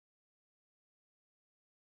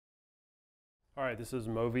All right, this is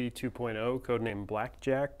MōVI 2.0, codename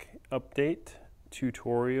Blackjack update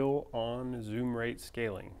tutorial on zoom rate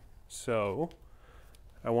scaling. So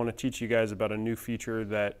I want to teach you guys about a new feature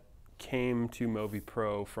that came to MōVI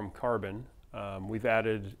Pro from Carbon. We've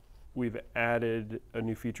added a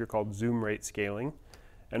new feature called zoom rate scaling.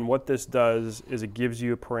 And what this does is it gives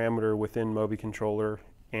you a parameter within MōVI controller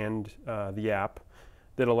and the app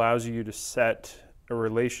that allows you to set a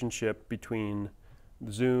relationship between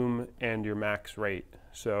zoom and your max rate.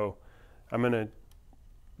 So I'm going to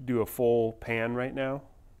do a full pan right now.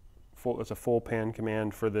 It's a full pan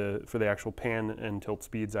command for the actual pan and tilt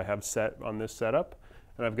speeds I have set on this setup.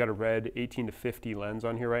 And I've got a red 18 to 50 lens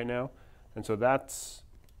on here right now. And so that's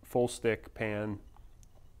full stick pan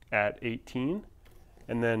at 18.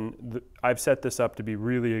 And then I've set this up to be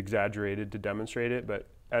really exaggerated to demonstrate it, but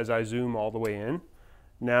as I zoom all the way in,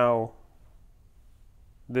 now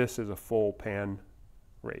this is a full pan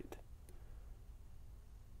rate.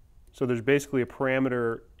 So there's basically a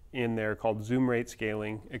parameter in there called zoom rate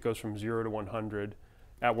scaling. It goes from 0 to 100.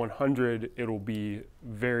 At 100, it'll be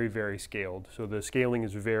very, very scaled. So the scaling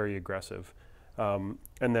is very aggressive. And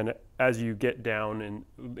then as you get down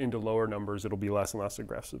into lower numbers, it'll be less and less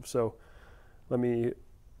aggressive. So let me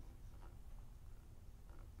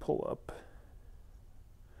pull up.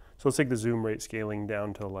 So let's take the zoom rate scaling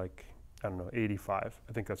down to, like, I don't know, 85.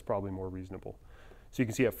 I think that's probably more reasonable. So you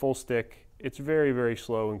can see at full stick, it's very, very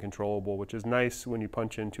slow and controllable, which is nice. When you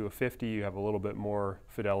punch into a 50, you have a little bit more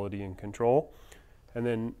fidelity and control. And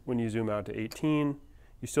then when you zoom out to 18,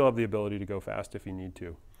 you still have the ability to go fast if you need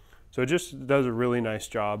to. So it just does a really nice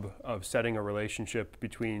job of setting a relationship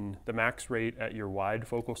between the max rate at your wide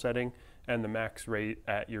focal setting and the max rate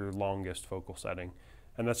at your longest focal setting.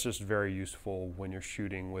 And that's just very useful when you're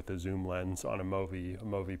shooting with a zoom lens on a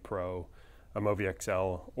MōVI Pro, a MōVI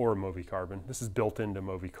XL, or a MōVI Carbon. This is built into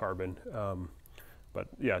MōVI Carbon. But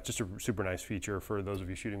yeah, it's just a super nice feature for those of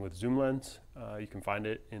you shooting with zoom lens. You can find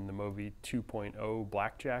it in the MōVI 2.0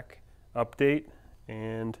 Blackjack update.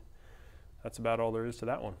 And that's about all there is to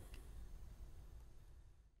that one.